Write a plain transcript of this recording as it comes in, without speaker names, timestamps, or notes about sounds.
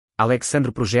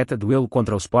Alexandre projeta duelo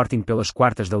contra o Sporting pelas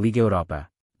quartas da Liga Europa.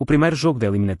 O primeiro jogo da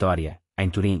eliminatória, em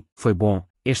Turim, foi bom.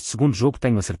 Este segundo jogo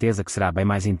tenho a certeza que será bem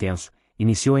mais intenso,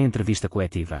 iniciou a entrevista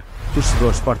coletiva.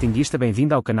 Torcedor Sportinguista,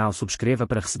 bem-vindo ao canal, subscreva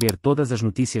para receber todas as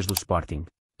notícias do Sporting.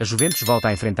 A Juventus volta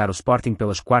a enfrentar o Sporting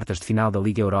pelas quartas de final da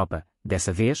Liga Europa,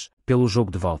 dessa vez, pelo jogo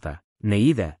de volta. Na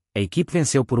ida, a equipe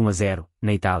venceu por 1-0,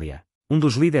 na Itália. Um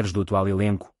dos líderes do atual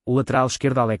elenco, o lateral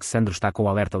esquerdo Alexandre, está com o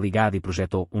alerta ligado e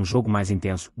projetou um jogo mais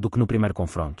intenso do que no primeiro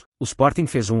confronto. O Sporting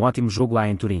fez um ótimo jogo lá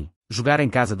em Turim. Jogar em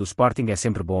casa do Sporting é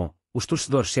sempre bom, os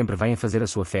torcedores sempre vêm fazer a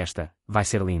sua festa, vai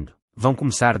ser lindo. Vão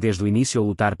começar desde o início a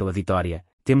lutar pela vitória,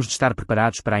 temos de estar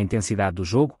preparados para a intensidade do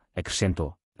jogo,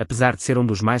 acrescentou. Apesar de ser um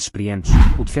dos mais experientes,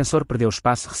 o defensor perdeu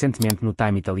espaço recentemente no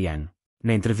time italiano.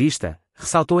 Na entrevista,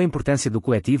 ressaltou a importância do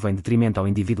coletivo em detrimento ao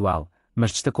individual,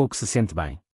 mas destacou que se sente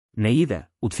bem. Na ida,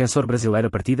 o defensor brasileiro,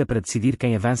 a partida para decidir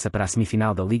quem avança para a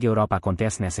semifinal da Liga Europa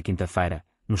acontece nesta quinta-feira,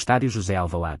 no estádio José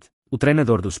Alvalade. O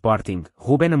treinador do Sporting,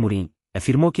 Rúben Amorim,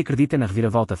 afirmou que acredita na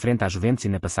reviravolta frente à Juventus e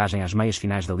na passagem às meias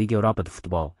finais da Liga Europa de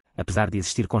futebol, apesar de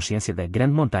existir consciência da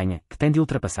Grande Montanha que tem de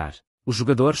ultrapassar. Os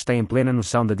jogadores têm plena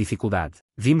noção da dificuldade.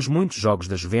 Vimos muitos jogos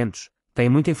da Juventus, têm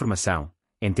muita informação,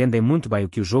 entendem muito bem o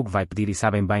que o jogo vai pedir e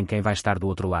sabem bem quem vai estar do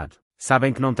outro lado.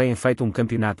 Sabem que não têm feito um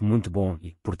campeonato muito bom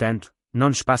e, portanto, não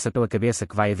lhes passa pela cabeça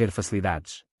que vai haver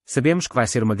facilidades. Sabemos que vai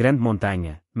ser uma grande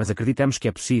montanha, mas acreditamos que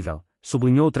é possível,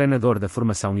 sublinhou o treinador da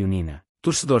formação leonina.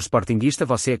 Torcedor sportinguista,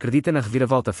 você acredita na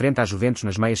reviravolta frente à Juventus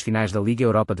nas meias finais da Liga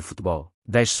Europa de futebol?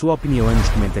 Deixe sua opinião aí nos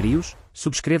comentários,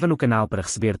 subscreva no canal para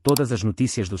receber todas as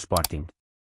notícias do Sporting.